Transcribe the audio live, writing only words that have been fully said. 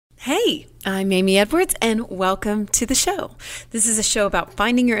Hey, I'm Amy Edwards, and welcome to the show. This is a show about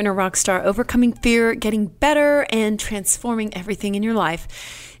finding your inner rock star, overcoming fear, getting better, and transforming everything in your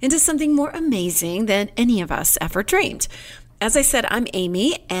life into something more amazing than any of us ever dreamed. As I said, I'm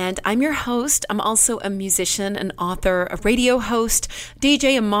Amy, and I'm your host. I'm also a musician, an author, a radio host,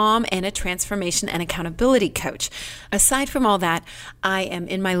 DJ, a mom, and a transformation and accountability coach. Aside from all that, I am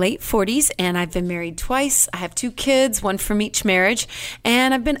in my late 40s, and I've been married twice. I have 2 kids, one from each marriage,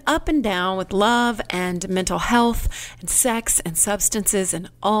 and I've been up and down with love and mental health and sex and substances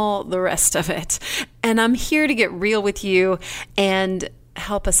and all the rest of it. And I'm here to get real with you and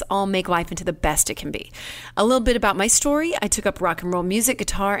help us all make life into the best it can be. A little bit about my story. I took up rock and roll music,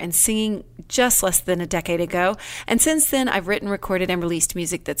 guitar, and singing just less than a decade ago. And since then, I've written, recorded, and released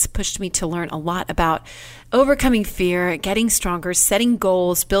music that's pushed me to learn a lot about overcoming fear, getting stronger, setting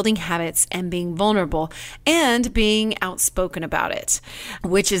goals, building habits, and being vulnerable, and being outspoken about it,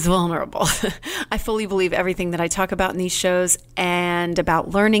 which is vulnerable. I fully believe everything that I talk about in these shows and about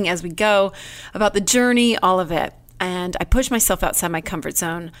learning as we go, about the journey, all of it. And I push myself outside my comfort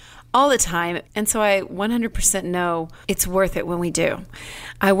zone all the time. And so I 100% know it's worth it when we do.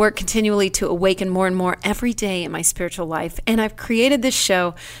 I work continually to awaken more and more every day in my spiritual life. And I've created this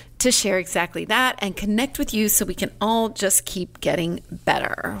show to share exactly that and connect with you so we can all just keep getting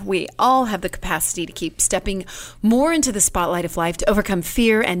better. We all have the capacity to keep stepping more into the spotlight of life, to overcome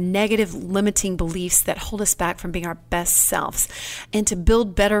fear and negative limiting beliefs that hold us back from being our best selves, and to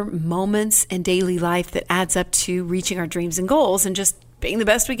build better moments in daily life that adds up to reaching our dreams and goals and just being the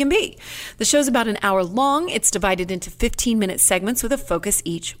best we can be. The show's about an hour long. It's divided into 15-minute segments with a focus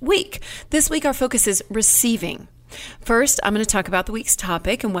each week. This week, our focus is receiving. First, I'm going to talk about the week's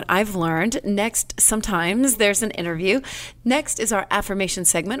topic and what I've learned. Next, sometimes there's an interview. Next is our affirmation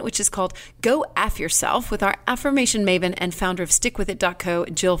segment, which is called Go Aff Yourself, with our affirmation maven and founder of StickWithIt.co,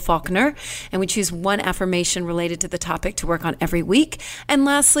 Jill Faulkner. And we choose one affirmation related to the topic to work on every week. And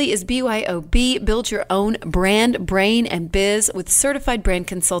lastly is BYOB, Build Your Own Brand, Brain, and Biz with certified brand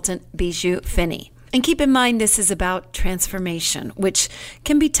consultant Bijou Finney. And keep in mind, this is about transformation, which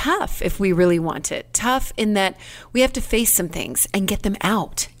can be tough if we really want it. Tough in that we have to face some things and get them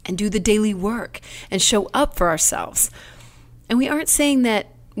out and do the daily work and show up for ourselves. And we aren't saying that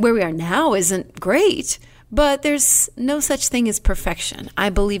where we are now isn't great, but there's no such thing as perfection. I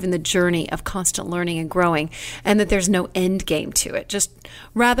believe in the journey of constant learning and growing, and that there's no end game to it, just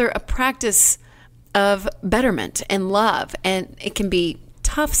rather a practice of betterment and love. And it can be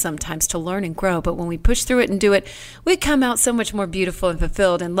tough sometimes to learn and grow, but when we push through it and do it, we come out so much more beautiful and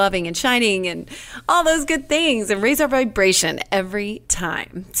fulfilled and loving and shining and all those good things and raise our vibration every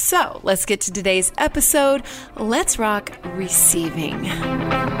time. So let's get to today's episode. Let's rock receiving.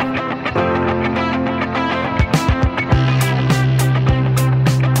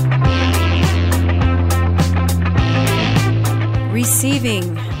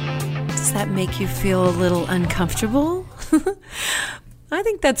 Receiving. Does that make you feel a little uncomfortable? I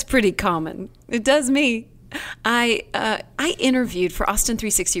think that's pretty common. It does me. I interviewed for Austin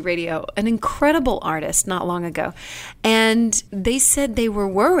 360 Radio an incredible artist not long ago, and they said they were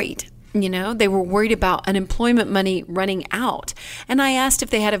worried. They were worried about unemployment money running out. And I asked if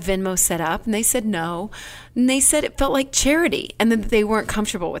they had a Venmo set up, and they said no. And they said it felt like charity, and that they weren't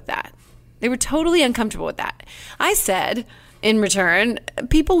comfortable with that. They were totally uncomfortable with that. I said, in return,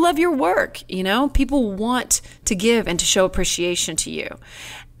 people love your work, people want to give and to show appreciation to you.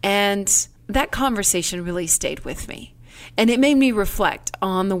 And that conversation really stayed with me. And it made me reflect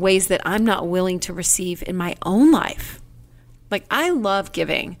on the ways that I'm not willing to receive in my own life. Like, I love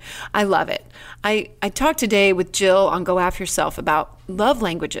giving. I love it. I talked today with Jill on Go Aff Yourself about love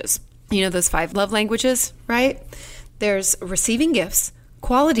languages. Those 5 love languages, right? There's receiving gifts,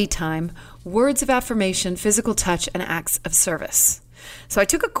 quality time, words of affirmation, physical touch, and acts of service. So I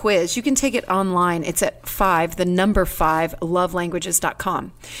took a quiz. You can take it online. It's at 5, the number 5,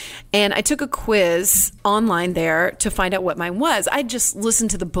 lovelanguages.com. And I took a quiz online there to find out what mine was. I just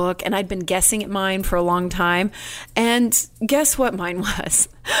listened to the book, and I'd been guessing at mine for a long time. And guess what mine was?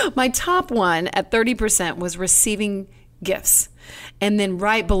 My top one at 30% was receiving gifts. And then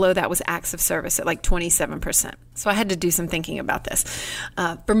right below that was acts of service at like 27%. So I had to do some thinking about this.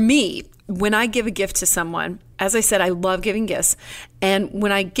 For me, when I give a gift to someone, as I said, I love giving gifts. And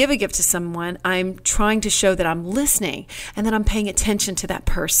when I give a gift to someone, I'm trying to show that I'm listening and that I'm paying attention to that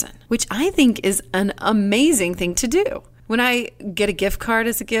person, which I think is an amazing thing to do. When I get a gift card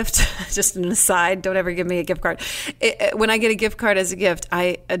as a gift, just an aside, don't ever give me a gift card. When I get a gift card as a gift,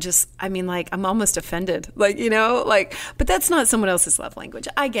 I'm almost offended. But that's not someone else's love language.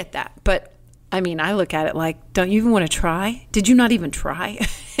 I get that. But I mean, I look at it like, don't you even want to try? Did you not even try?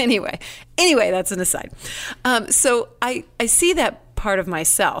 Anyway, that's an aside. So I see that part of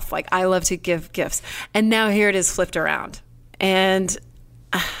myself. Like, I love to give gifts. And now here it is flipped around. And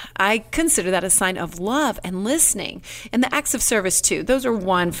I consider that a sign of love and listening. And the acts of service too. Those are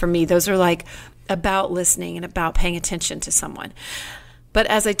one for me. Those are like about listening and about paying attention to someone. But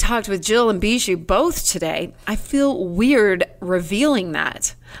as I talked with Jill and Bijou both today, I feel weird revealing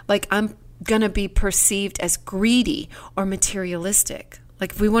that. Like, I'm going to be perceived as greedy or materialistic.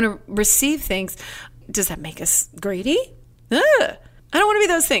 Like, if we want to receive things, does that make us greedy? Ugh, I don't want to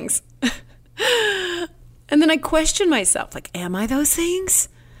be those things. And then I question myself, like, am I those things?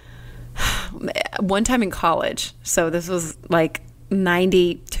 One time in college, so this was like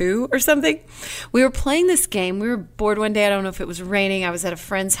 92 or something, we were playing this game. We were bored one day. I don't know if it was raining. I was at a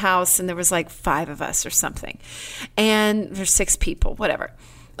friend's house, and there was like 5 of us or something. And there's 6 people, whatever.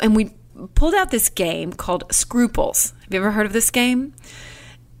 And we pulled out this game called Scruples. Have you ever heard of this game?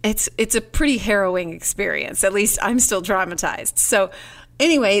 It's a pretty harrowing experience. At least I'm still traumatized. So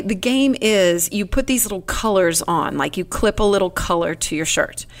anyway, the game is you put these little colors on, like you clip a little color to your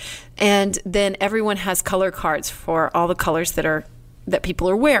shirt. And then everyone has color cards for all the colors that people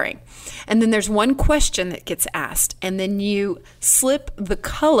are wearing. And then there's one question that gets asked. And then you slip the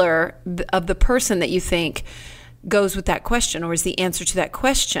color of the person that you think goes with that question or is the answer to that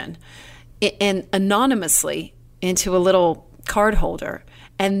question and anonymously into a little card holder.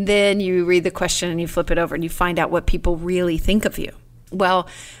 And then you read the question and you flip it over and you find out what people really think of you. Well,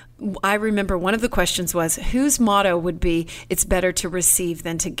 I remember one of the questions was, whose motto would be, it's better to receive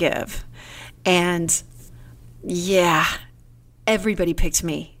than to give? And yeah, everybody picked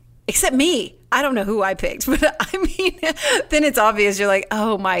me, except me. I don't know who I picked, but I mean, then it's obvious. You're like,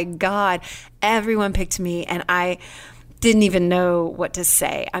 oh my God, everyone picked me. And I didn't even know what to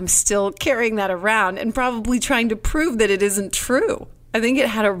say. I'm still carrying that around and probably trying to prove that it isn't true. I think it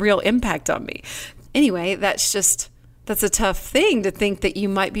had a real impact on me. Anyway, that's a tough thing to think that you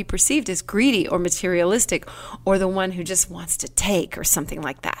might be perceived as greedy or materialistic or the one who just wants to take or something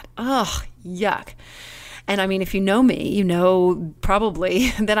like that. Oh, yuck. And I mean, if you know me, you know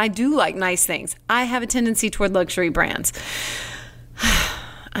probably that I do like nice things. I have a tendency toward luxury brands.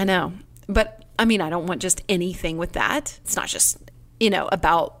 I know. But I mean, I don't want just anything with that. It's not just,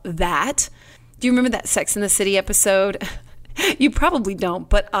 about that. Do you remember that Sex and the City episode? You probably don't,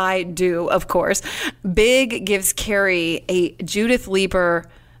 but I do, of course. Big gives Carrie a Judith Lieber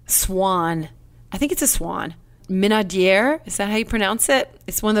swan. I think it's a swan. Minaudière, is that how you pronounce it?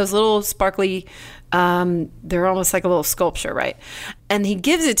 It's one of those little sparkly, they're almost like a little sculpture, right? And he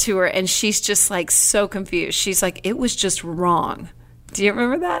gives it to her, and she's just like so confused. She's like, it was just wrong. Do you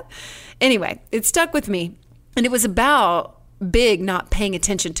remember that? Anyway, it stuck with me, and it was about Big not paying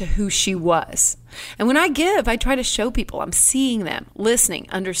attention to who she was. And when I give, I try to show people I'm seeing them, listening,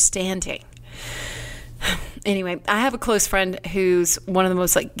 understanding. Anyway, I have a close friend who's one of the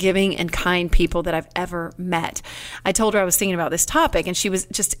most like giving and kind people that I've ever met. I told her I was thinking about this topic, and she was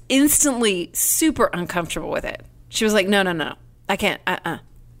just instantly super uncomfortable with it. She was like, no, I can't,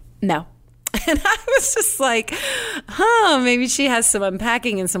 no. And I was just like, maybe she has some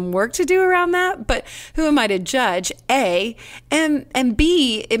unpacking and some work to do around that. But who am I to judge, A? And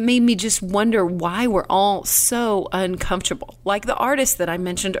B, it made me just wonder why we're all so uncomfortable. Like the artist that I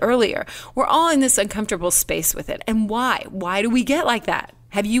mentioned earlier. We're all in this uncomfortable space with it. And why? Why do we get like that?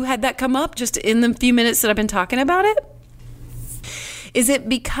 Have you had that come up just in the few minutes that I've been talking about it? Is it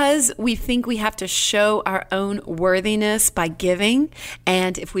because we think we have to show our own worthiness by giving?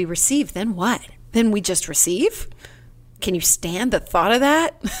 And if we receive, then what? Then we just receive? Can you stand the thought of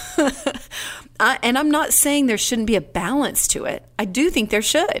that? And I'm not saying there shouldn't be a balance to it. I do think there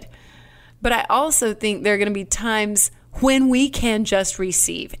should. But I also think there are going to be times when we can just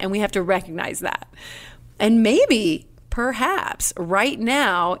receive, and we have to recognize that. And maybe, perhaps, right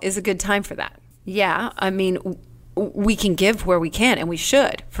now is a good time for that. Yeah, I mean, we can give where we can, and we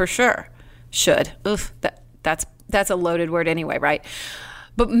should, for sure. Should. Oof, that's a loaded word anyway, right?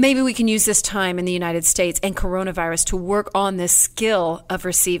 But maybe we can use this time in the United States and coronavirus to work on this skill of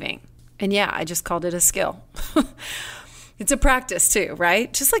receiving. And yeah, I just called it a skill. It's a practice too,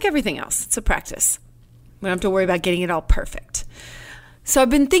 right? Just like everything else, it's a practice. We don't have to worry about getting it all perfect. So I've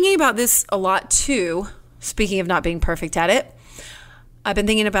been thinking about this a lot too, speaking of not being perfect at it. I've been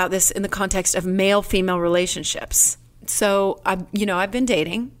thinking about this in the context of male-female relationships. So, I've been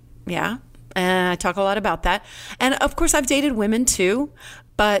dating, yeah, and I talk a lot about that. And of course, I've dated women too,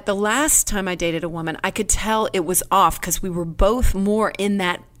 But the last time I dated a woman, I could tell it was off because we were both more in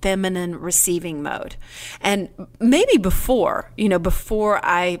that feminine receiving mode. And maybe before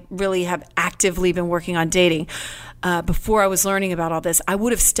I really have actively been working on dating, before I was learning about all this, I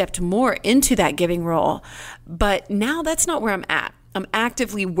would have stepped more into that giving role. But now that's not where I'm at. I'm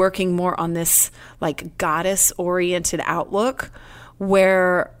actively working more on this like goddess-oriented outlook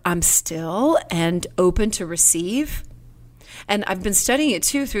where I'm still and open to receive. And I've been studying it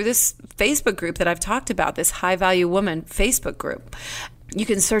too through this Facebook group that I've talked about, this High Value Woman Facebook group. You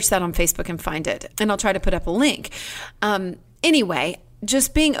can search that on Facebook and find it. And I'll try to put up a link. Anyway,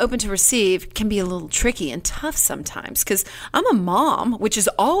 just being open to receive can be a little tricky and tough sometimes because I'm a mom, which is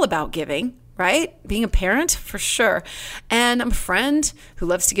all about giving, right? Being a parent, for sure. And I'm a friend who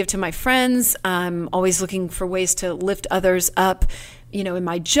loves to give to my friends. I'm always looking for ways to lift others up, in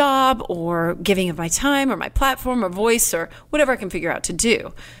my job or giving of my time or my platform or voice or whatever I can figure out to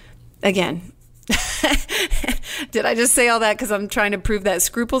do. Again, did I just say all that because I'm trying to prove that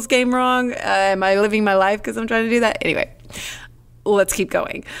scruples game wrong? Am I living my life because I'm trying to do that? Anyway, let's keep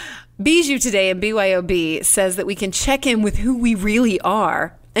going. Bijou today in BYOB says that we can check in with who we really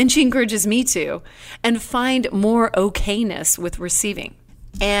are, and she encourages me to, and find more okayness with receiving.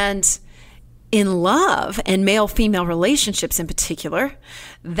 And in love and male-female relationships in particular,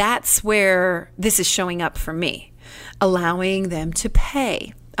 that's where this is showing up for me. Allowing them to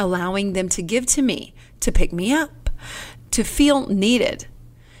pay, allowing them to give to me, to pick me up, to feel needed,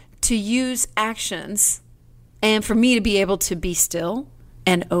 to use actions, and for me to be able to be still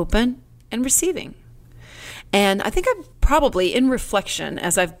and open and receiving. And I think I've probably, in reflection,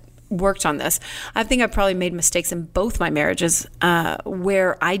 as I've worked on this, I think I've probably made mistakes in both my marriages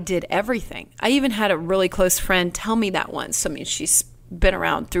where I did everything. I even had a really close friend tell me that once. I mean, she's been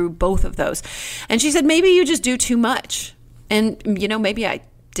around through both of those. And she said, maybe you just do too much. And, maybe I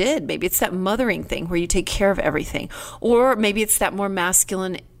did. Maybe it's that mothering thing where you take care of everything. Or maybe it's that more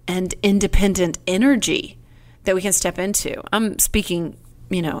masculine and independent energy that we can step into. I'm speaking,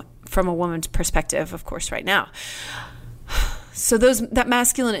 from a woman's perspective, of course, right now. So that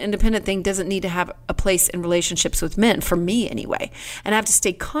masculine and independent thing doesn't need to have a place in relationships with men, for me anyway. And I have to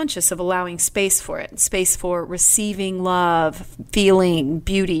stay conscious of allowing space for it, space for receiving love, feeling,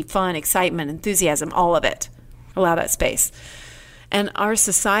 beauty, fun, excitement, enthusiasm, all of it. Allow that space. And our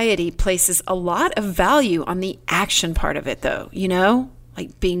society places a lot of value on the action part of it, though,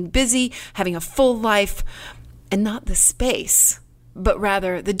 like being busy, having a full life, and not the space, but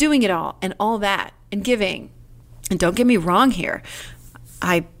rather the doing it all and all that and giving. And don't get me wrong here.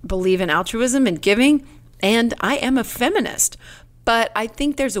 I believe in altruism and giving, and I am a feminist. But I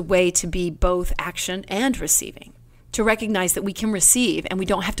think there's a way to be both action and receiving, to recognize that we can receive and we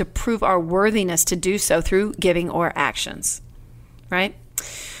don't have to prove our worthiness to do so through giving or actions, right?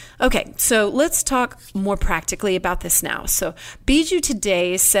 Okay, so let's talk more practically about this now. So Bijou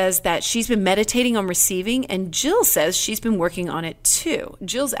today says that she's been meditating on receiving, and Jill says she's been working on it too.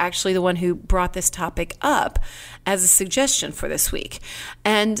 Jill's actually the one who brought this topic up as a suggestion for this week.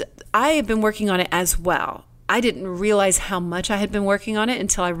 And I have been working on it as well. I didn't realize how much I had been working on it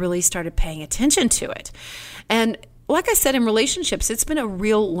until I really started paying attention to it. And like I said, in relationships, it's been a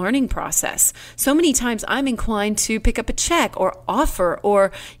real learning process. So many times I'm inclined to pick up a check or offer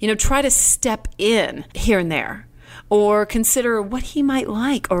or, try to step in here and there or consider what he might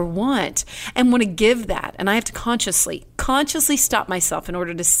like or want and want to give that. And I have to consciously stop myself in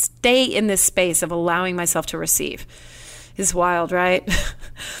order to stay in this space of allowing myself to receive. It's wild, right?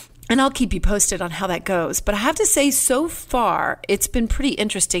 And I'll keep you posted on how that goes. But I have to say, so far, it's been pretty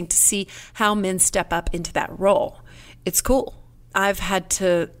interesting to see how men step up into that role. It's cool. I've had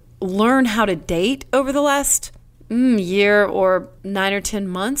to learn how to date over the last year or 9 or 10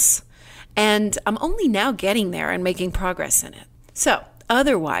 months, and I'm only now getting there and making progress in it. So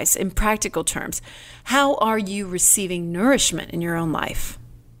otherwise, in practical terms, how are you receiving nourishment in your own life?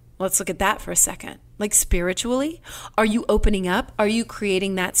 Let's look at that for a second. Like spiritually, are you opening up? Are you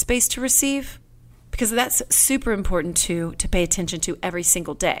creating that space to receive? Because that's super important to pay attention to every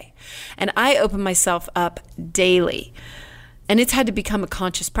single day. And I open myself up daily. And it's had to become a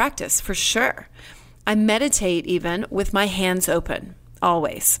conscious practice for sure. I meditate even with my hands open,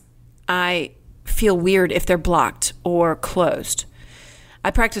 always. I feel weird if they're blocked or closed.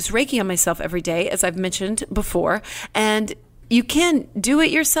 I practice Reiki on myself every day, as I've mentioned before, and you can do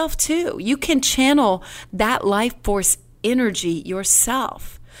it yourself too. You can channel that life force energy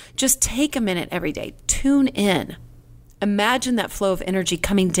yourself. Just take a minute every day. Tune in. Imagine that flow of energy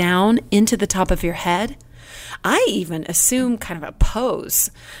coming down into the top of your head, I even assume kind of a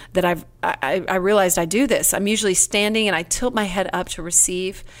pose that I realized I do this. I'm usually standing and I tilt my head up to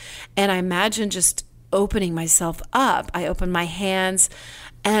receive, and I imagine just opening myself up. I open my hands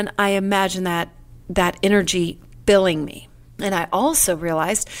and I imagine that energy filling me. And I also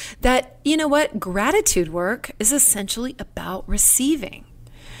realized that, you know what, gratitude work is essentially about receiving.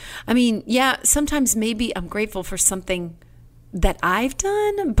 I mean, yeah, sometimes maybe I'm grateful for something that I've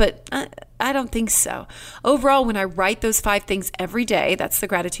done, but I don't think so. Overall, when I write those 5 things every day, that's the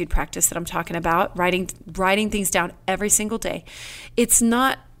gratitude practice that I'm talking about, writing things down every single day. It's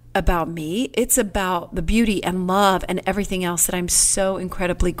not about me. It's about the beauty and love and everything else that I'm so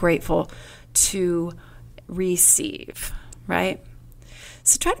incredibly grateful to receive, right?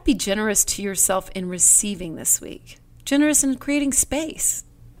 So try to be generous to yourself in receiving this week. Generous in creating space.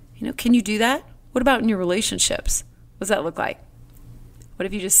 Can you do that? What about in your relationships? What does that look like? What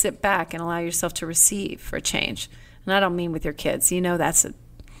if you just sit back and allow yourself to receive for a change? And I don't mean with your kids. That's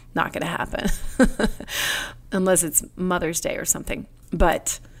not going to happen unless it's Mother's Day or something.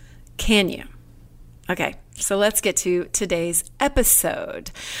 But can you? Okay, so let's get to today's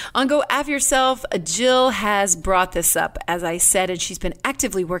episode. On Go After Yourself, Jill has brought this up, as I said, and she's been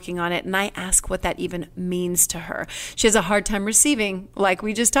actively working on it, and I ask what that even means to her. She has a hard time receiving, like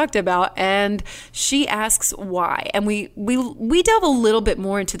we just talked about, and she asks why. And we delve a little bit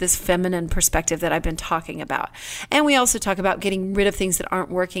more into this feminine perspective that I've been talking about. And we also talk about getting rid of things that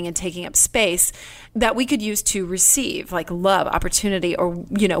aren't working and taking up space that we could use to receive, like love, opportunity, or,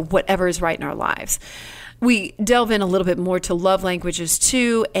 whatever is right in our lives. We delve in a little bit more to love languages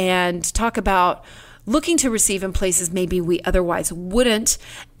too, and talk about looking to receive in places maybe we otherwise wouldn't,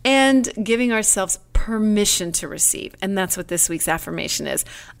 and giving ourselves permission to receive. And that's what this week's affirmation is.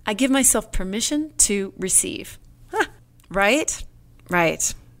 I give myself permission to receive. Right?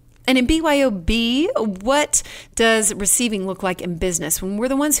 Right. And in BYOB, what does receiving look like in business when we're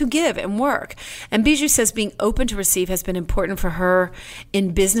the ones who give and work? And Bijou says being open to receive has been important for her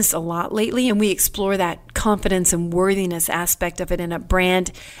in business a lot lately, and we explore that confidence and worthiness aspect of it in a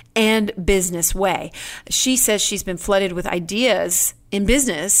brand and business way. She says she's been flooded with ideas in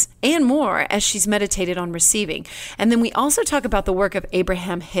business and more as she's meditated on receiving. And then we also talk about the work of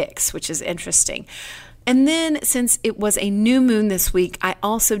Abraham Hicks, which is interesting. And then since it was a new moon this week, I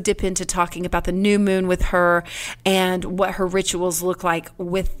also dip into talking about the new moon with her and what her rituals look like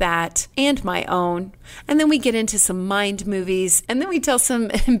with that and my own. And then we get into some mind movies, and then we tell some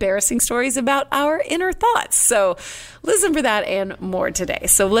embarrassing stories about our inner thoughts. So listen for that and more today.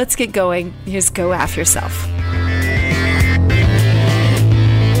 So let's get going. Here's Go After Yourself.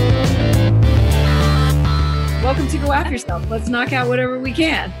 Welcome to Go After Yourself. Let's knock out whatever we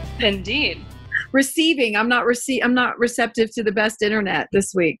can. Indeed. Receiving. I'm not receptive to the best internet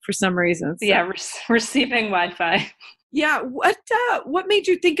this week for some reason. So. Yeah, receiving Wi-Fi. Yeah. What made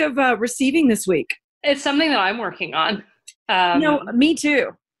you think of receiving this week? It's something that I'm working on. No, me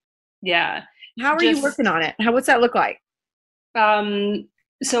too. Yeah. How are you working on it? What's that look like?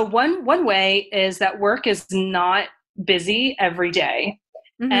 So one way is that work is not busy every day.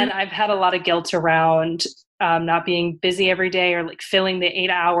 Mm-hmm. And I've had a lot of guilt around not being busy every day or like filling the 8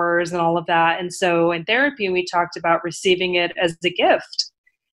 hours and all of that. And so in therapy, we talked about receiving it as a gift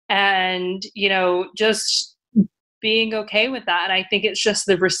and, just being okay with that. And I think it's just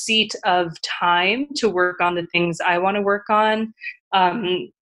the receipt of time to work on the things I want to work on,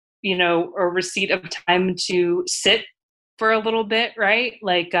 or receipt of time to sit for a little bit, right?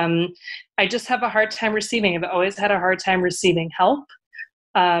 Like, I just have a hard time receiving. I've always had a hard time receiving help.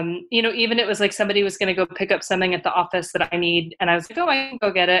 Even it was like somebody was going to go pick up something at the office that I need. And I was like, oh, I can go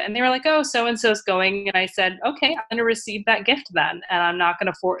get it. And they were like, oh, so-and-so's going. And I said, okay, I'm going to receive that gift then. And I'm not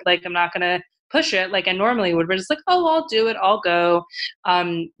going to I'm not going to push it like I normally would. But it's like, oh, I'll do it. I'll go.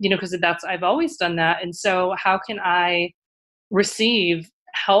 Because I've always done that. And so how can I receive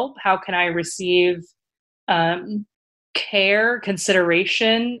help? How can I receive, care,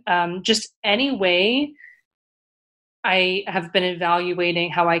 consideration, just any way I have been evaluating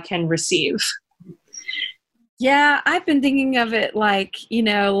how I can receive. Yeah, I've been thinking of it like,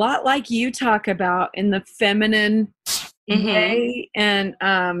 a lot like you talk about in the feminine way. And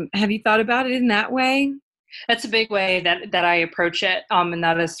have you thought about it in that way? That's a big way that I approach it. And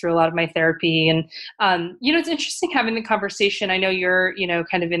that is through a lot of my therapy. And, it's interesting having the conversation. I know you're,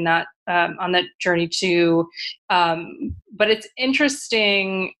 kind of in that, on that journey too. But it's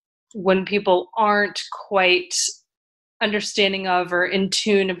interesting when people aren't quite understanding of or in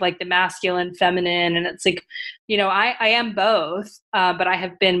tune of like the masculine, feminine. And it's like, I am both, but I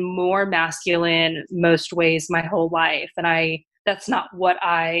have been more masculine most ways my whole life. And that's not what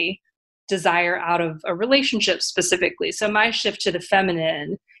I desire out of a relationship specifically. So my shift to the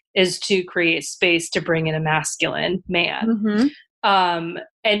feminine is to create space to bring in a masculine man. Mm-hmm.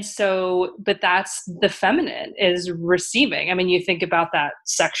 And so, but that's the feminine is receiving. I mean, you think about that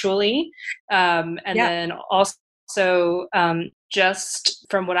sexually. And then also, just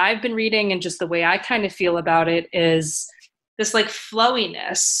from what I've been reading and just the way I kind of feel about it is this like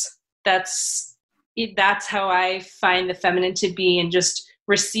flowiness. That's how I find the feminine to be, and just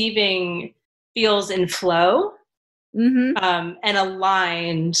receiving feels in flow, and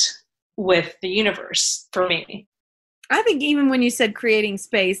aligned with the universe for me. I think even when you said creating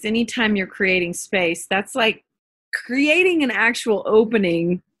space, anytime you're creating space, that's like creating an actual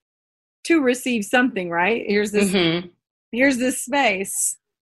opening to receive something, right? Here's this space.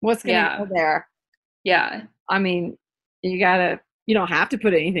 What's going to go there? Yeah. I mean, you don't have to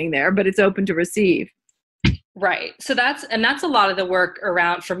put anything there, but it's open to receive. Right. So that's a lot of the work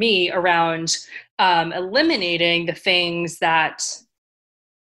around eliminating the things that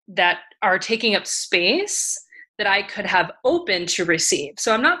are taking up space that I could have open to receive.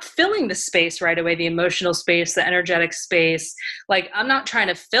 So I'm not filling the space right away, the emotional space, the energetic space. Like I'm not trying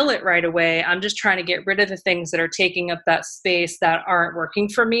to fill it right away. I'm just trying to get rid of the things that are taking up that space that aren't working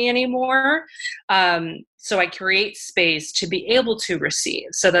for me anymore. So I create space to be able to receive.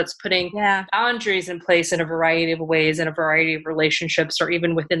 So that's putting boundaries in place in a variety of ways, in a variety of relationships, or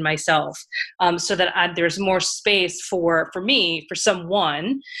even within myself, so that there's more space for me, for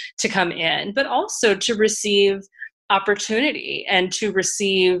someone to come in, but also to receive opportunity and to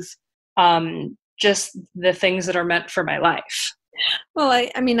receive just the things that are meant for my life. Well,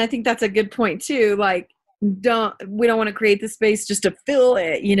 I mean, I think that's a good point too. Like, we don't want to create the space just to fill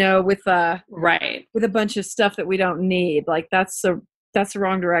it, with a bunch of stuff that we don't need. Like that's the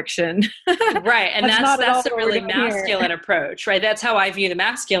wrong direction. Right. And that's a really masculine approach, right? That's how I view the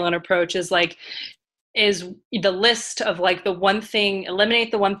masculine approach is the list of like the one thing, eliminate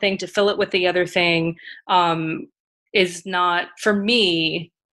the one thing to fill it with the other thing, is not for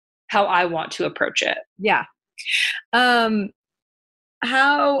me how I want to approach it. Yeah.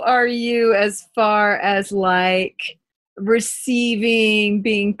 How are you as far as like receiving,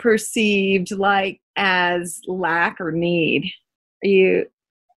 being perceived like as lack or need? Are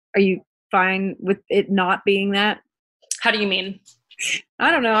you fine with it not being that? How do you mean? I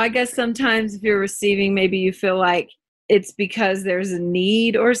don't know. I guess sometimes if you're receiving, maybe you feel like it's because there's a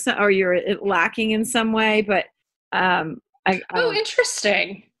need or you're lacking in some way. But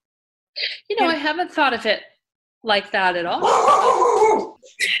interesting. I haven't thought of it like that at all.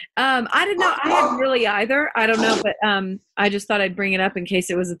 I didn't know. I hadn't really either. I don't know, but I just thought I'd bring it up in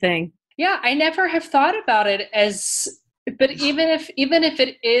case it was a thing. Yeah, I never have thought about it but even if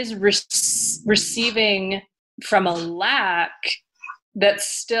it is receiving from a lack, that's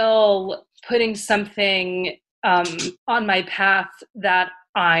still putting something on my path that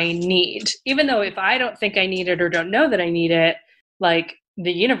I need. Even though if I don't think I need it or don't know that I need it, like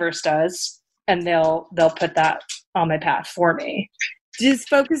the universe does, and they'll put that on my path for me. Does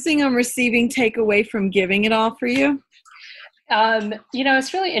focusing on receiving take away from giving it all for you?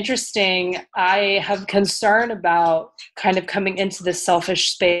 It's really interesting. I have concern about kind of coming into this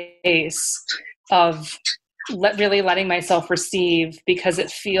selfish space of really letting myself receive, because it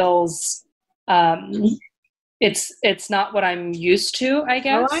feels it's not what I'm used to, I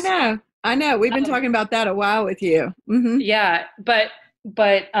guess. Oh, I know. We've been talking about that a while with you. Mm-hmm. Yeah, but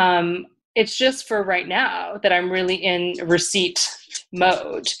it's just for right now that I'm really in receipt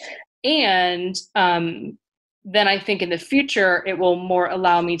mode. And then I think in the future, it will more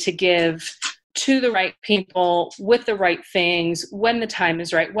allow me to give to the right people with the right things when the time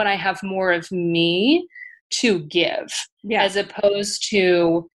is right, when I have more of me to give, as opposed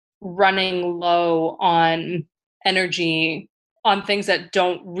to running low on energy on things that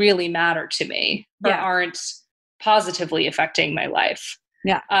don't really matter to me or aren't positively affecting my life.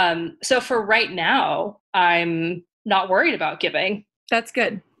 Yeah. So for right now, I'm not worried about giving. That's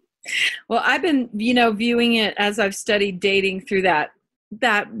good. Well, I've been, viewing it as I've studied dating through that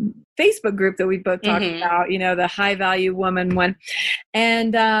Facebook group that we both talked about, the high value woman one.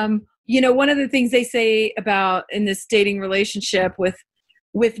 And, one of the things they say about in this dating relationship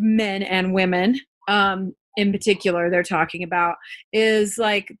with men and women, in particular, they're talking about is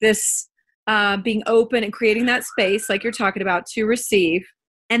like this, being open and creating that space, like you're talking about, to receive.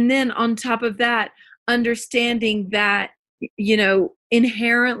 And then on top of that, understanding that,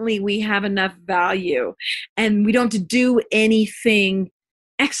 inherently we have enough value and we don't have to do anything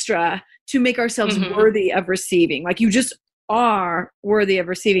extra to make ourselves worthy of receiving. Like you just are worthy of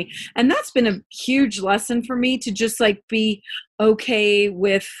receiving. And that's been a huge lesson for me, to just like be okay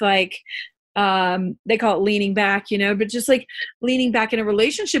with like, they call it leaning back, but just like leaning back in a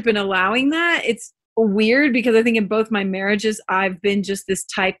relationship and allowing that. It's weird because I think in both my marriages, I've been just this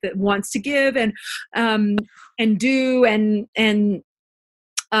type that wants to give and do, and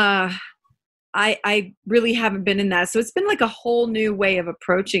I really haven't been in that. So it's been like a whole new way of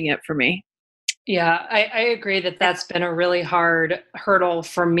approaching it for me. Yeah, I agree that that's been a really hard hurdle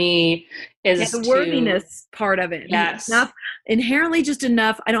for me, is the worthiness part of it. Yes. Enough, inherently just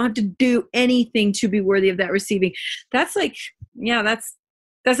enough. I don't have to do anything to be worthy of that receiving. That's like,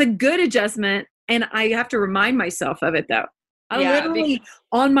 that's a good adjustment. And I have to remind myself of it though. Literally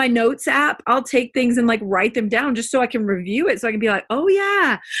on my notes app, I'll take things and like write them down just so I can review it. So I can be like, oh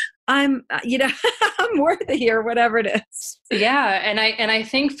yeah, I'm, I'm worthy or whatever it is. Yeah. And I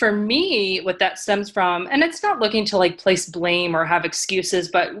think for me, what that stems from, and it's not looking to like place blame or have excuses,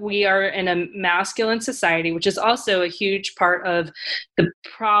 but we are in a masculine society, which is also a huge part of the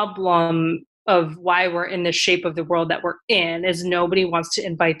problem of why we're in the shape of the world that we're in, is nobody wants to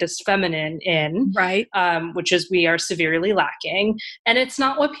invite this feminine in, right? Which is, we are severely lacking. And it's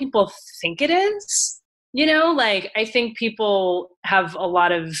not what people think it is. Like, I think people have a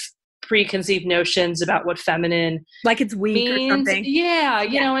lot of preconceived notions about what feminine, like it's weak means. Or something. Yeah,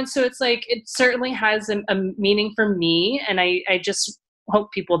 and so it's like, it certainly has a meaning for me. And I just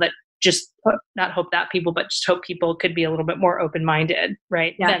hope people that just but just hope people could be a little bit more open-minded,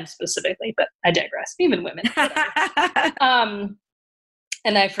 right? Yeah. Men specifically, but I digress. Even women.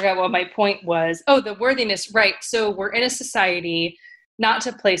 And I forgot what my point was. Oh, the worthiness, right? So we're in a society, not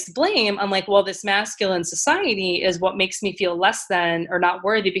to place blame. I'm like, well, this masculine society is what makes me feel less than or not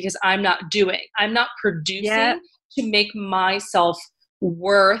worthy, because I'm not producing to make myself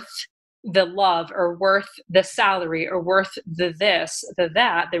worth the love or worth the salary or worth the this, the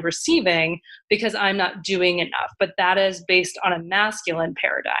that, the receiving, because I'm not doing enough. But that is based on a masculine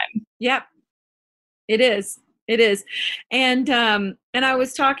paradigm. Yep. It is. And I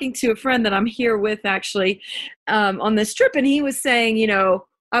was talking to a friend that I'm here with actually on this trip, and he was saying,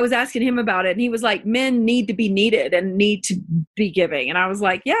 I was asking him about it, and he was like, men need to be needed and need to be giving. And I was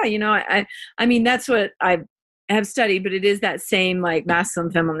like, yeah, I mean, that's what I have studied, but it is that same like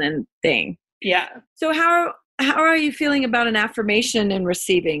masculine, feminine thing. Yeah. So how are you feeling about an affirmation and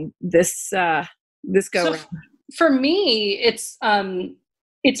receiving this go around? For me, it's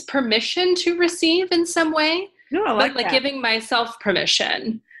permission to receive in some way. No, I like that. Giving myself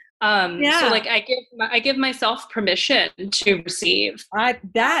permission. So like I give myself permission to receive.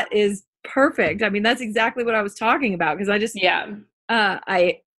 That is perfect. I mean, that's exactly what I was talking about, because I just,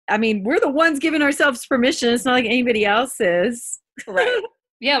 I mean, we're the ones giving ourselves permission. It's not like anybody else is. Right.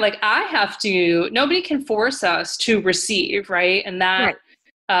 Yeah. Like nobody can force us to receive. Right. And that,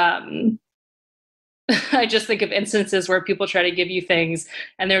 right. I just think of instances where people try to give you things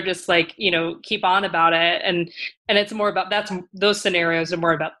and they're just like, keep on about it. And it's more about, those scenarios are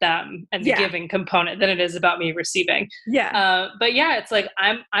more about them and the giving component than it is about me receiving. Yeah. But yeah, it's like,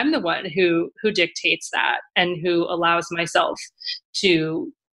 I'm the one who dictates that and who allows myself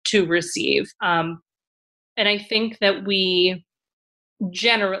to receive. And I think that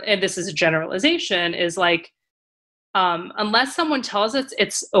and this is a generalization, is like, unless someone tells us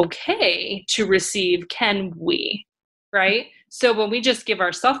it's okay to receive, can we? Right? So when we just give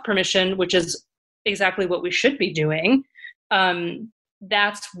ourselves permission, which is exactly what we should be doing,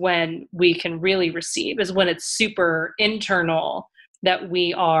 that's when we can really receive, is when it's super internal that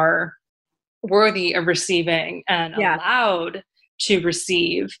we are worthy of receiving and allowed to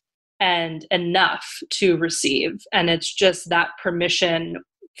receive and enough to receive. And it's just that permission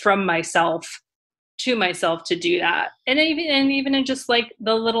from myself to myself to do that. And even in just like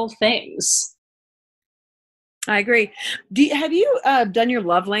the little things. I agree. Have you done your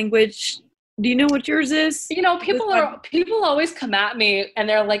love language? Do you know what yours is? People always come at me and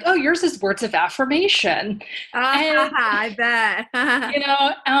they're like, oh, yours is words of affirmation. I bet.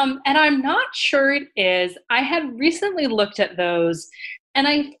 And I'm not sure it is. I had recently looked at those and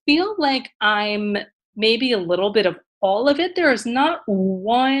I feel like I'm maybe a little bit of all of it. There is not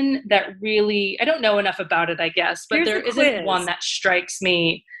one that really, I don't know enough about it, I guess, but there isn't one that strikes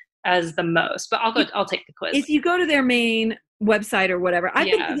me as the most, but I'll take the quiz. If you go to their main website or whatever, I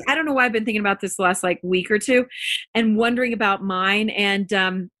don't know why I've been thinking about this the last like week or two and wondering about mine.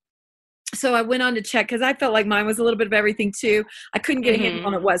 And, so I went on to check because I felt like mine was a little bit of everything too. I couldn't get a handle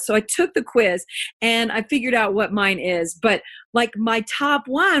on what it was. So I took the quiz and I figured out what mine is. But like my top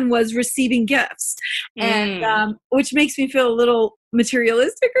one was receiving gifts, and which makes me feel a little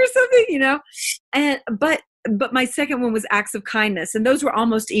materialistic or something, but but my second one was acts of kindness, and those were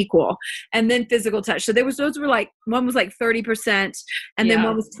almost equal. And then physical touch. So those were like, one was like 30%, and then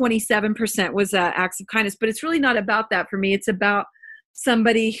one was 27% was acts of kindness. But it's really not about that for me. It's about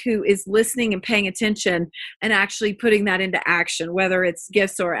somebody who is listening and paying attention and actually putting that into action, whether it's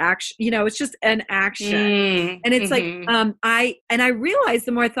gifts or action, it's just an action. And it's like, I realized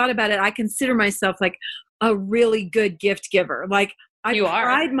the more I thought about it, I consider myself like a really good gift giver. Like, I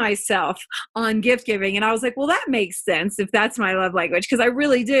pride myself on gift giving. And I was like, well, that makes sense if that's my love language. Cause I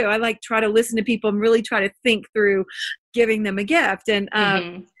really do. I like try to listen to people and really try to think through giving them a gift. And,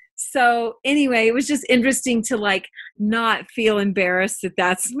 so anyway, it was just interesting to like not feel embarrassed that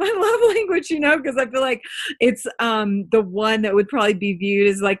that's my love language, because I feel like it's the one that would probably be viewed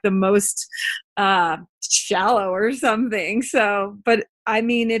as like the most shallow or something. So, but I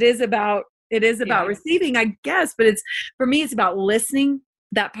mean, it is about receiving, I guess, but for me, it's about listening.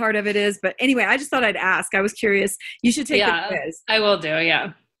 That part of it is. But anyway, I just thought I'd ask. I was curious. You should take the quiz. I will do.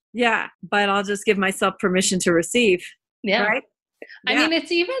 Yeah. Yeah. But I'll just give myself permission to receive. Yeah. Right? I mean,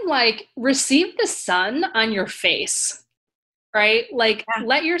 it's even like receive the sun on your face, right? Like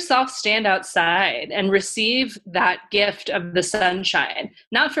let yourself stand outside and receive that gift of the sunshine,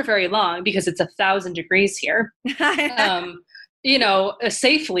 not for very long because it's 1,000 degrees here.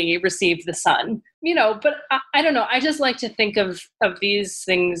 Safely receive the sun, but I don't know. I just like to think of these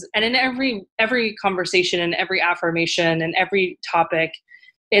things, and in every conversation and every affirmation and every topic,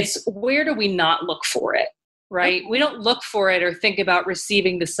 it's where do we not look for it? Right? We don't look for it or think about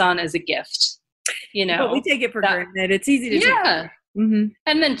receiving the sun as a gift, But we take it for granted. It's easy to take. Mm-hmm.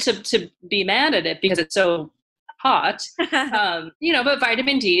 And then to be mad at it because it's so hot, but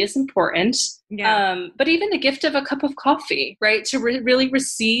vitamin D is important. Yeah. But even the gift of a cup of coffee, right? To really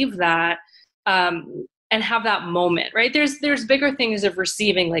receive that and have that moment, right? There's bigger things of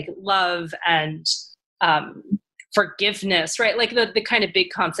receiving, like love and forgiveness, right? Like the kind of big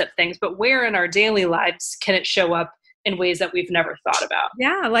concept things, but where in our daily lives can it show up in ways that we've never thought about?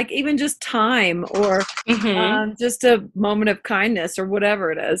 Yeah, like even just time or just a moment of kindness or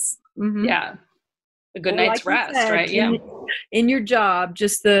whatever it is. Mm-hmm. Yeah, a good night's rest, right? Yeah, in your job,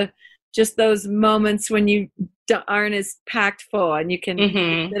 just those moments when you aren't as packed full, and you can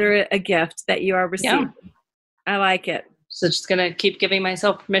consider it a gift that you are receiving. Yeah. I like it. So just going to keep giving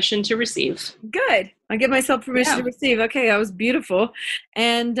myself permission to receive. Good. I give myself permission to receive. Okay, that was beautiful.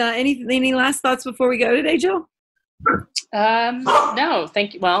 And any last thoughts before we go today, Jill? No,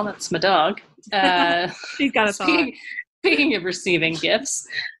 thank you. Well, that's my dog. She's got a thought. Speaking of receiving gifts,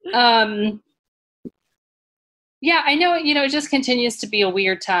 I know, it just continues to be a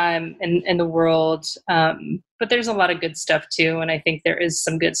weird time in the world, but there's a lot of good stuff too, and I think there is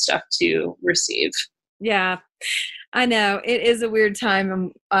some good stuff to receive. Yeah, I know. It is a weird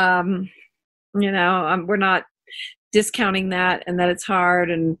time. We're not discounting that and that it's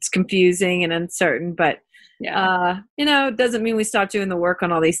hard and it's confusing and uncertain, but it doesn't mean we stop doing the work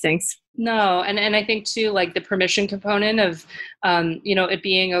on all these things. No. And I think too, like the permission component of, it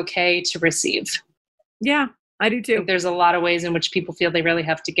being okay to receive. Yeah, I do too. I think there's a lot of ways in which people feel they really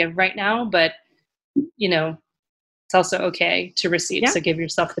have to give right now, but it's also okay to receive. Yeah. So give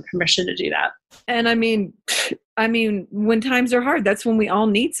yourself the permission to do that. And I mean, when times are hard, that's when we all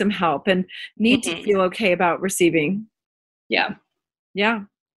need some help and need to feel okay about receiving. Yeah. Yeah.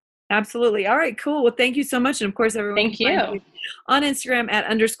 Absolutely. All right, cool. Well, thank you so much. And of course, everyone. Thank you. On Instagram at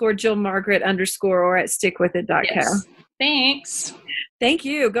 _JillMargaret_ or at stickwithit.co. Yes. Thanks. Thank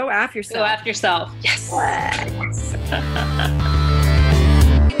you. Go after yourself. Go after yourself. Yes.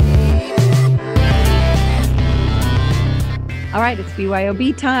 All right, it's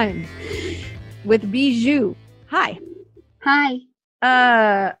BYOB time with Bijou. Hi.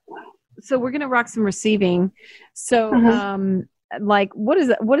 Hi. So we're going to rock some receiving. So, what does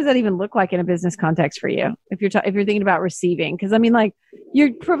that even look like in a business context for you? If you're thinking about receiving, because I mean, like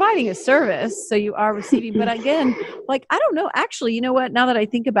you're providing a service, so you are receiving. But again, like I don't know. Actually, you know what? Now that I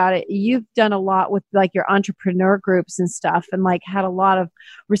think about it, you've done a lot with like your entrepreneur groups and stuff, and like had a lot of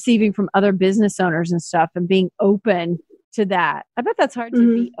receiving from other business owners and stuff, and being open to that. I bet that's hard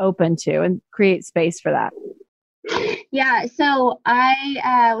to be open to and create space for that. Yeah. So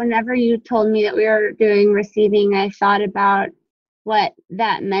I, whenever you told me that we were doing receiving, I thought about what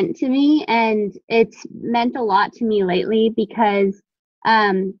that meant to me. And it's meant a lot to me lately because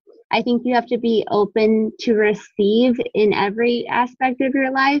I think you have to be open to receive in every aspect of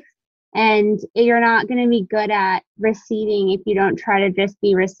your life. And you're not going to be good at receiving if you don't try to just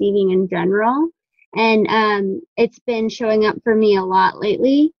be receiving in general. And it's been showing up for me a lot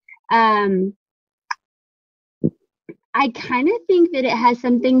lately. I kind of think that it has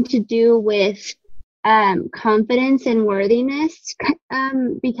something to do with confidence and worthiness,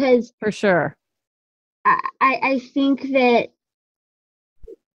 because For sure. I think that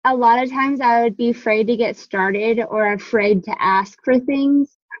a lot of times I would be afraid to get started or afraid to ask for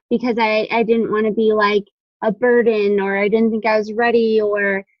things because I didn't want to be like a burden, or I didn't think I was ready,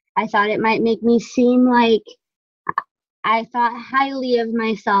 or I thought it might make me seem like I thought highly of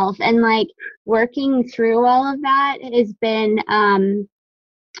myself. And like working through all of that has been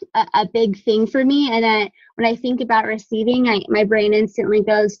a big thing for me. And when I think about receiving, my brain instantly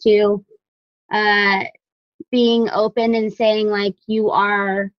goes to being open and saying like, you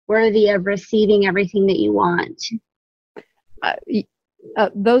are worthy of receiving everything that you want.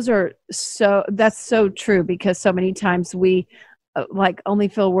 That's so true, because so many times we like only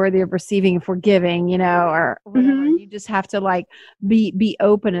feel worthy of receiving if we're giving, or whatever. Mm-hmm. You just have to like be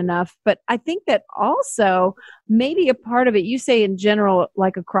open enough. But I think that also maybe a part of it, you say in general,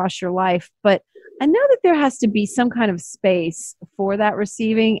 like across your life, but I know that there has to be some kind of space for that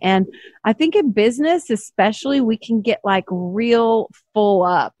receiving. And I think in business, especially, we can get like real full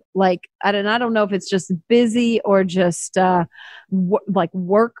up. Like, I don't know if it's just busy or just like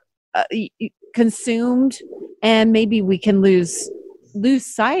work consumed, and maybe we can lose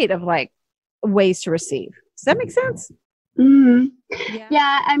sight of like ways to receive. Does that make sense? Mm-hmm.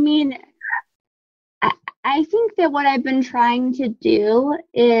 Yeah, I mean, I think that what I've been trying to do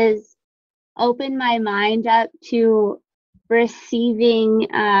is open my mind up to receiving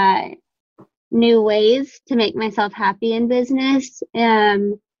new ways to make myself happy in business.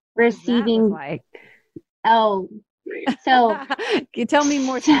 Receiving like, so can you tell me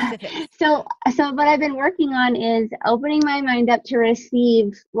more specifics? So what I've been working on is opening my mind up to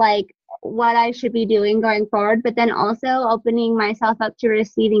receive like what I should be doing going forward, but then also opening myself up to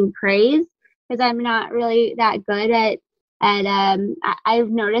receiving praise, because I'm not really that good at I've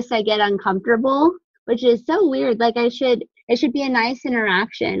noticed I get uncomfortable, which is so weird. Like it should be a nice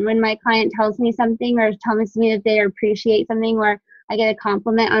interaction when my client tells me something or tells me that they appreciate something, or I get a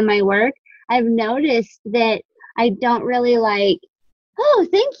compliment on my work. I've noticed that I don't really like, oh,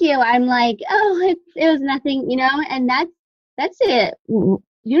 thank you. I'm like, oh, it was nothing, and that's it.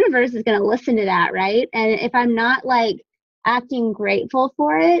 Universe is going to listen to that, right? And if I'm not like acting grateful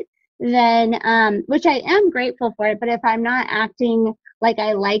for it, then which I am grateful for it, but if I'm not acting like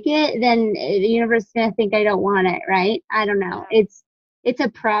I like it, then the universe is going to think I don't want it, right? I don't know. It's a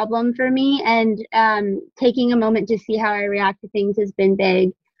problem for me, and taking a moment to see how I react to things has been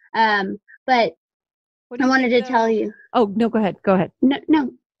big. But I wanted to tell you. Oh, no, go ahead.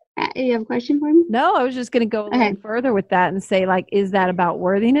 No. You have a question for me? No, I was just going to go a little further with that and say, like, is that about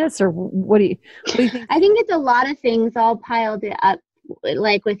worthiness, or what do you think? I think it's a lot of things all piled up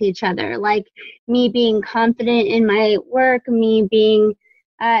like with each other, like me being confident in my work, me being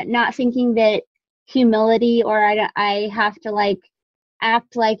not thinking that humility, or I have to like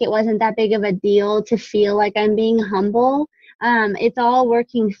act like it wasn't that big of a deal to feel like I'm being humble. It's all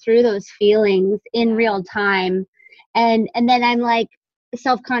working through those feelings in real time. And then I'm like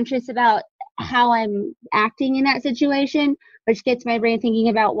self-conscious about how I'm acting in that situation, which gets my brain thinking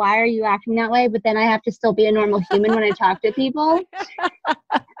about why are you acting that way? But then I have to still be a normal human when I talk to people.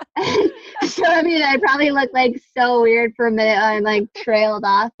 So, I mean, I probably look like so weird for a minute. I'm like trailed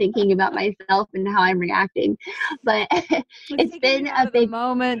off thinking about myself and how I'm reacting. But it's been a big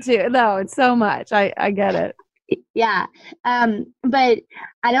moment too. No, it's so much. I get it. Yeah. But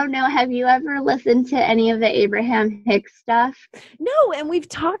I don't know. Have you ever listened to any of the Abraham Hicks stuff? No, and we've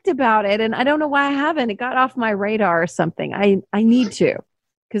talked about it, and I don't know why I haven't. It got off my radar or something. I need to,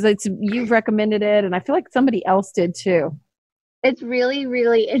 because you've recommended it, and I feel like somebody else did too. It's really,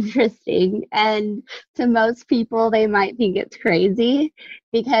 really interesting. And to most people, they might think it's crazy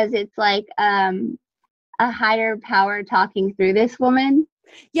because it's like a higher power talking through this woman.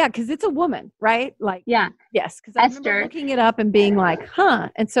 Yeah, because it's a woman, right? Like, yeah. Yes, because I remember looking it up and being like, huh.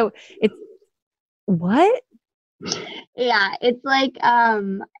 And so it's, what? Yeah, it's like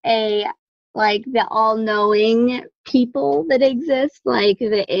like the all-knowing people that exist, like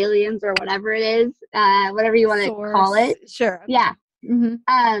the aliens or whatever it is, whatever you want to call it. Sure. Yeah. Mm-hmm.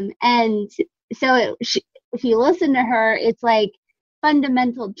 And so if you listen to her, it's like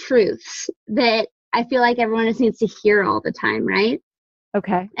fundamental truths that I feel like everyone just needs to hear all the time, right?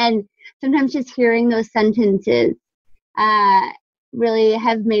 Okay. And sometimes just hearing those sentences really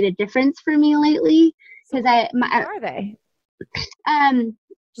have made a difference for me lately. Because what are they?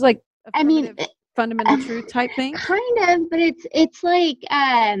 Just like fundamental truth type thing. Kind of, but it's like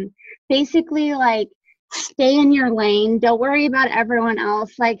basically like stay in your lane. Don't worry about everyone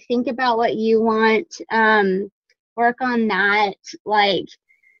else. Like think about what you want. Work on that. Like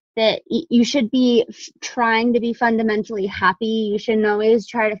that you should be trying to be fundamentally happy. You shouldn't always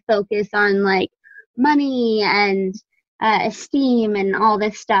try to focus on like money and esteem and all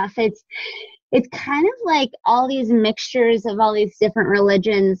this stuff. It's kind of like all these mixtures of all these different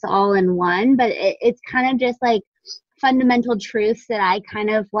religions all in one, but it's kind of just like fundamental truths that I kind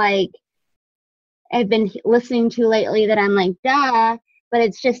of like I've been listening to lately that I'm like, duh, but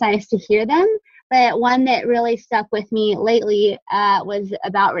it's just nice to hear them. But one that really stuck with me lately was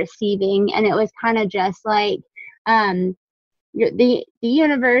about receiving. And it was kind of just like the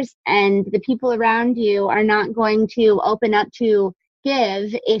universe and the people around you are not going to open up to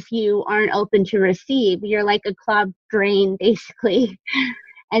give if you aren't open to receive. You're like a clogged drain, basically.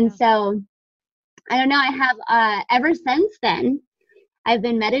 And so, I don't know, I have ever since then, I've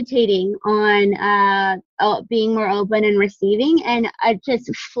been meditating on being more open and receiving, and it just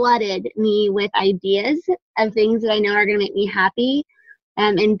flooded me with ideas of things that I know are going to make me happy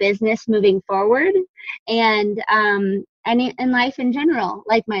in business moving forward, and in life in general,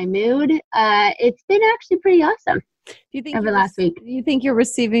 like my mood. It's been actually pretty awesome. Do you think over last week? Do you think you're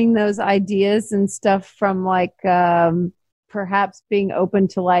receiving those ideas and stuff from like perhaps being open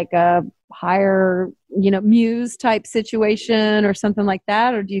to like a higher, muse type situation or something like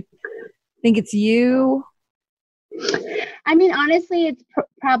that? Or do you think it's you? I mean, honestly, it's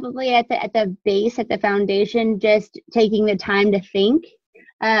probably at the base, at the foundation, just taking the time to think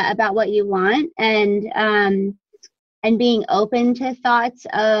about what you want and being open to thoughts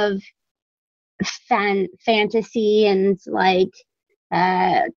of fantasy and like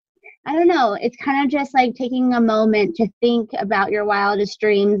I don't know, it's kind of just like taking a moment to think about your wildest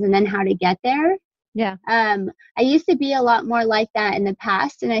dreams and then how to get there. Yeah. I used to be a lot more like that in the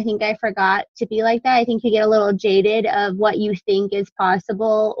past, and I think I forgot to be like that. I think you get a little jaded of what you think is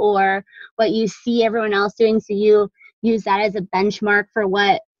possible or what you see everyone else doing, so you use that as a benchmark for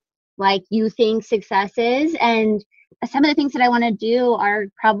what like you think success is. And some of the things that I want to do are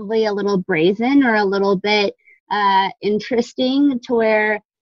probably a little brazen or a little bit interesting to where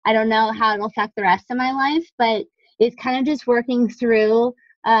I don't know how it'll affect the rest of my life, but it's kind of just working through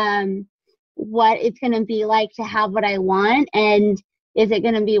what it's going to be like to have what I want, and is it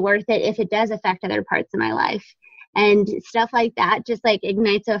going to be worth it if it does affect other parts of my life. And stuff like that just like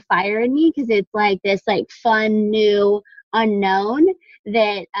ignites a fire in me, because it's like this like fun new unknown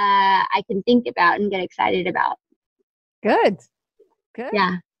that I can think about and get excited about. Good.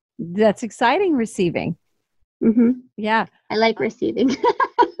 Yeah. That's exciting, receiving. Mm-hmm. Yeah. I like receiving.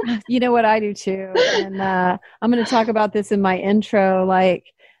 You know what, I do too. And I'm going to talk about this in my intro. Like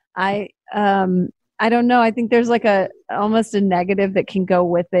I don't know. I think there's like almost a negative that can go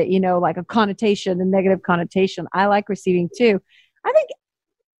with it, like a negative connotation. I like receiving too.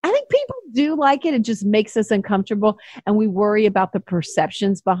 I think people do like it. It just makes us uncomfortable, and we worry about the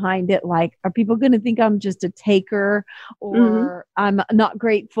perceptions behind it. Like, are people going to think I'm just a taker, or I'm not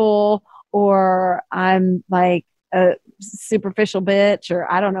grateful, or I'm like a superficial bitch, or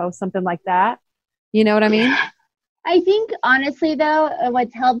I don't know, something like that. You know what I mean? I think honestly though,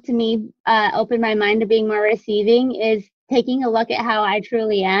 what's helped me open my mind to being more receiving is taking a look at how I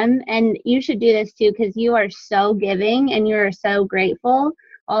truly am. And you should do this too, because you are so giving and you're so grateful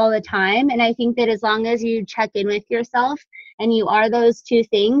all the time. And I think that as long as you check in with yourself and you are those two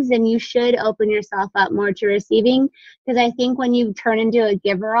things, then you should open yourself up more to receiving. Because I think when you turn into a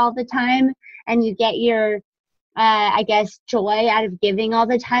giver all the time and you get your joy out of giving all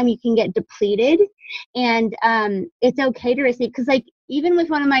the time, you can get depleted. And it's okay to receive, because like even with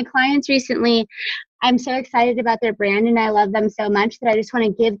one of my clients recently, I'm so excited about their brand and I love them so much that I just want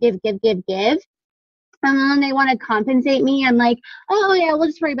to give. And then they want to compensate me. I'm like, oh yeah, we'll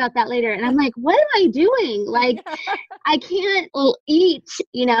just worry about that later. And I'm like, what am I doing? Like, I can't eat,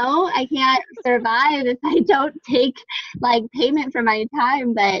 I can't survive if I don't take like payment for my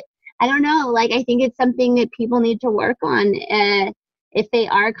time. But I don't know, like, I think it's something that people need to work on. If they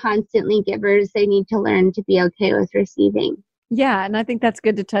are constantly givers, they need to learn to be okay with receiving. Yeah, and I think that's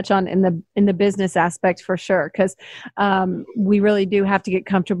good to touch on in the business aspect for sure, because we really do have to get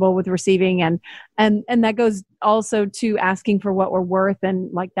comfortable with receiving, and that goes also to asking for what we're worth, and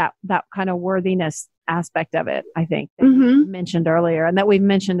like that kind of worthiness aspect of it. I think that you mentioned earlier, and that we've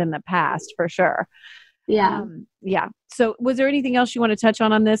mentioned in the past for sure. Yeah. Yeah. So, was there anything else you want to touch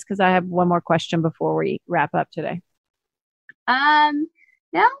on this? Because I have one more question before we wrap up today.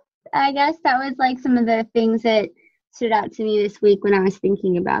 No, I guess that was like some of the things that stood out to me this week when I was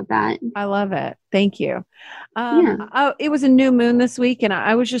thinking about that. I love it. Thank you. Yeah. It was a new moon this week, and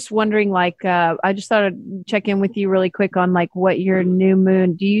I was just wondering, like, I just thought I'd check in with you really quick on like what your new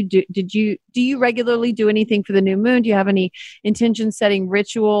moon. Do you regularly do anything for the new moon? Do you have any intention setting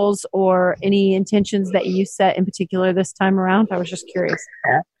rituals or any intentions that you set in particular this time around? I was just curious.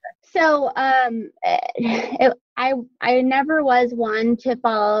 So, I never was one to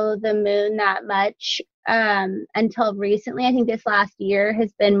follow the moon that much until recently. I think this last year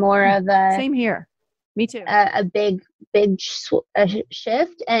has been more of a same here. Me too. A big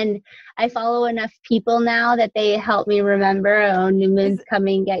shift, and I follow enough people now that they help me remember. Oh, new moon's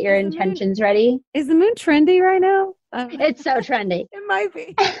coming. Get your intentions ready. Is the moon trendy right now? It's so trendy. It might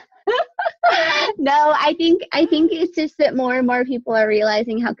be. No, I think it's just that more and more people are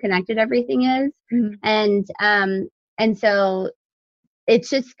realizing how connected everything is, and so it's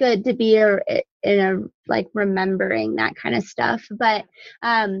just good to be in a like remembering that kind of stuff. But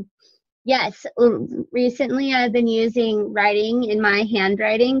yes, recently I've been using writing in my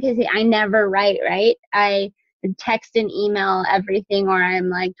handwriting because I never write. Right, I text and email everything, or I'm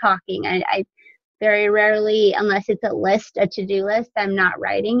like talking. I very rarely, unless it's a to-do list, I'm not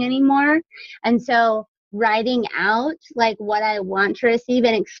writing anymore. And so writing out like what I want to receive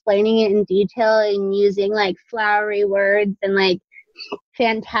and explaining it in detail and using like flowery words and like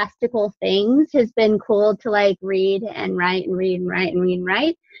fantastical things has been cool to like read and write and read and write and read and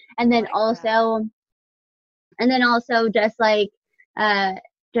write. And then also just like Joe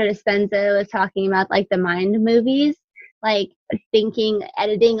Dispenza was talking about like the mind movies, like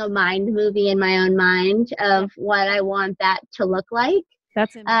editing a mind movie in my own mind of what I want that to look like.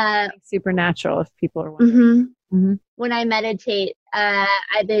 That's Supernatural, if people are wondering. When I meditate,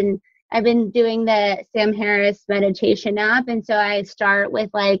 I've been doing the Sam Harris meditation app, and so I start with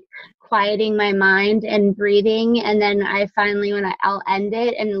like quieting my mind and breathing, and then I'll end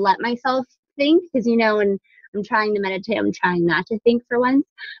it and let myself think, because when I'm trying to meditate, I'm trying not to think for once.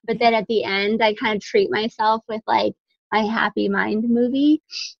 But then at the end, I kind of treat myself with like my happy mind movie.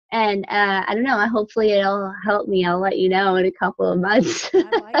 And I don't know, hopefully it'll help me. I'll let you know in a couple of months. I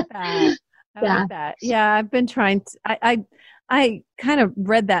like that. Like that. Yeah, I've been trying to, I kind of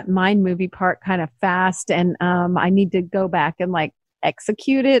read that mind movie part kind of fast, and I need to go back and like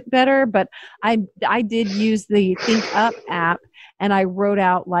execute it better. But I did use the Think Up app, and I wrote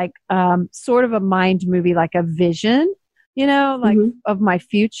out like sort of a mind movie, like a vision, like of my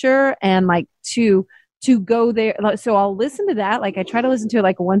future, and like to go there. So I'll listen to that. Like I try to listen to it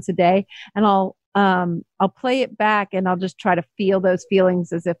like once a day, and I'll play it back, and I'll just try to feel those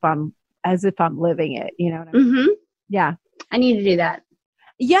feelings as if I'm living it. You know what I mean? Yeah. I need to do that.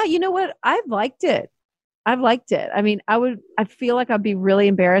 Yeah. You know what? I've liked it. I mean, I feel like I'd be really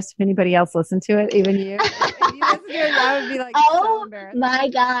embarrassed if anybody else listened to it, even you. If you listen to it, I would be like, so embarrassed. My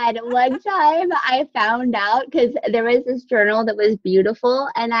God. One time I found out, because there was this journal that was beautiful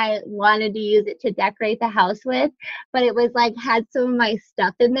and I wanted to use it to decorate the house with, but it was like, had some of my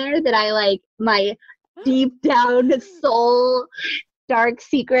stuff in there that I like, my deep down soul dark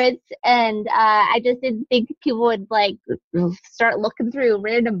secrets, and I just didn't think people would like start looking through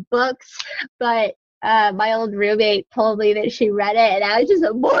random books, but my old roommate told me that she read it, and I was just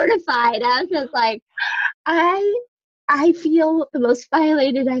mortified. I was just like, I feel the most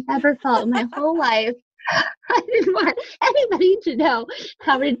violated I've ever felt in my whole life. I didn't want anybody to know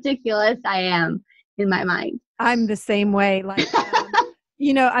how ridiculous I am in my mind. I'm the same way. Like,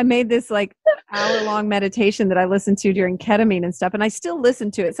 I made this like hour-long meditation that I listened to during ketamine and stuff, and I still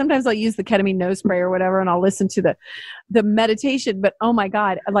listen to it. Sometimes I'll use the ketamine nose spray or whatever, and I'll listen to the meditation. But oh my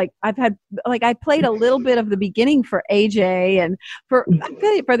God, like I played a little bit of the beginning for AJ and for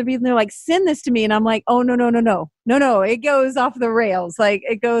other people. And they're like, send this to me, and I'm like, oh no, it goes off the rails. Like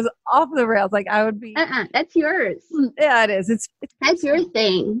it goes off the rails. Like I would be. That's yours. Yeah, it is. That's your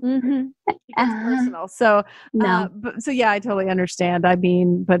thing. It's personal. So no. So yeah, I totally understand. I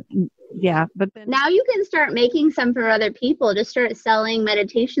mean, but then now you can start making some for other people. Just start selling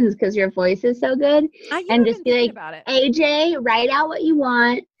meditations because your voice is so good, and just be like, about it. AJ, write out what you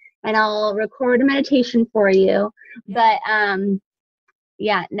want, and I'll record a meditation for you. Yeah.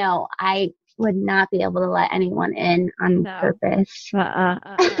 But no, I would not be able to let anyone in on purpose.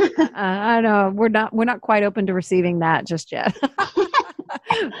 I know we're not quite open to receiving that just yet.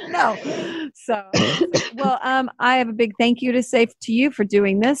 No. So, well, I have a big thank you to say to you for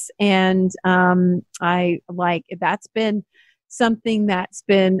doing this. And that's been something that's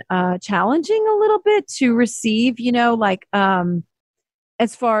been challenging a little bit to receive,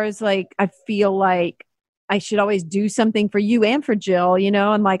 as far as like, I feel like I should always do something for you and for Jill,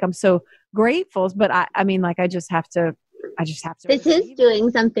 and like, I'm so grateful, but I mean, like, I just have to. This is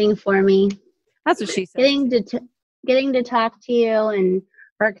doing something for me. That's what she said. Getting to talk to you and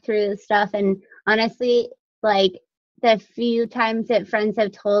work through this stuff. And honestly, like the few times that friends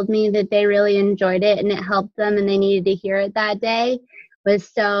have told me that they really enjoyed it and it helped them and they needed to hear it that day was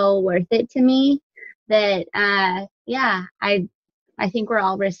so worth it to me that, I think we're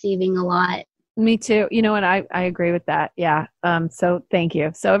all receiving a lot. Me too. You know what? I agree with that. Yeah. So thank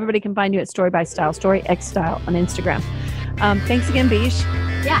you. So everybody can find you at Story by Style, Story X Style on Instagram. Thanks again, Bish.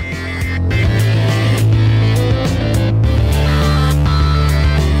 Yeah.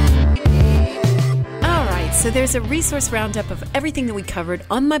 So there's a resource roundup of everything that we covered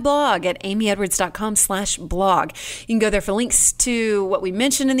on my blog at amyedwards.com/blog. You can go there for links to what we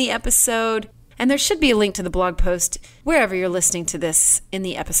mentioned in the episode. And there should be a link to the blog post wherever you're listening to this in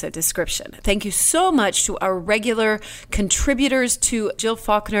the episode description. Thank you so much to our regular contributors, to Jill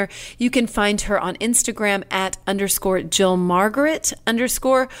Faulkner. You can find her on Instagram at _JillMargaret_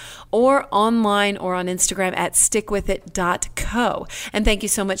 or online or on Instagram at stickwithit.co. And thank you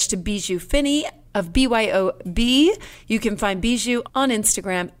so much to Bijou Finney of BYOB. You can find Bijou on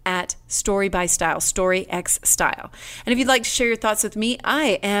Instagram at Story by Style, Story X Style. And if you'd like to share your thoughts with me,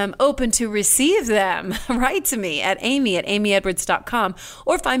 I am open to receive them. Write to me at amy@amyedwards.com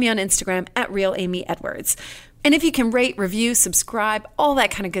or find me on Instagram at RealAmyEdwards. And if you can rate, review, subscribe, all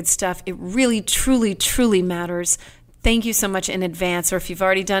that kind of good stuff, it really, truly, truly matters. Thank you so much in advance, or if you've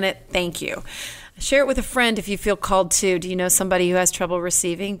already done it, thank you. Share it with a friend if you feel called to. Do you know somebody who has trouble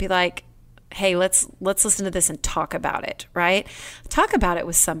receiving? Be like, hey, let's listen to this and talk about it, right? Talk about it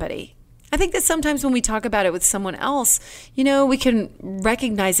with somebody. I think that sometimes when we talk about it with someone else, we can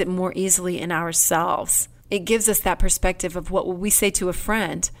recognize it more easily in ourselves. It gives us that perspective of what we say to a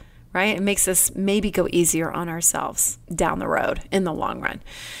friend, right? It makes us maybe go easier on ourselves down the road in the long run.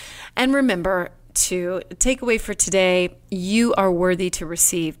 And remember to take away for today, you are worthy to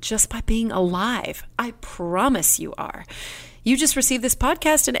receive just by being alive. I promise you are. You just received this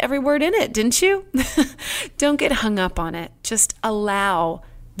podcast and every word in it, didn't you? Don't get hung up on it. Just allow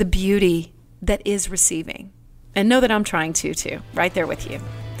the beauty that is receiving. And know that I'm trying to, too, right there with you.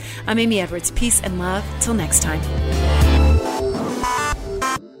 I'm Amy Edwards. Peace and love. Till next time.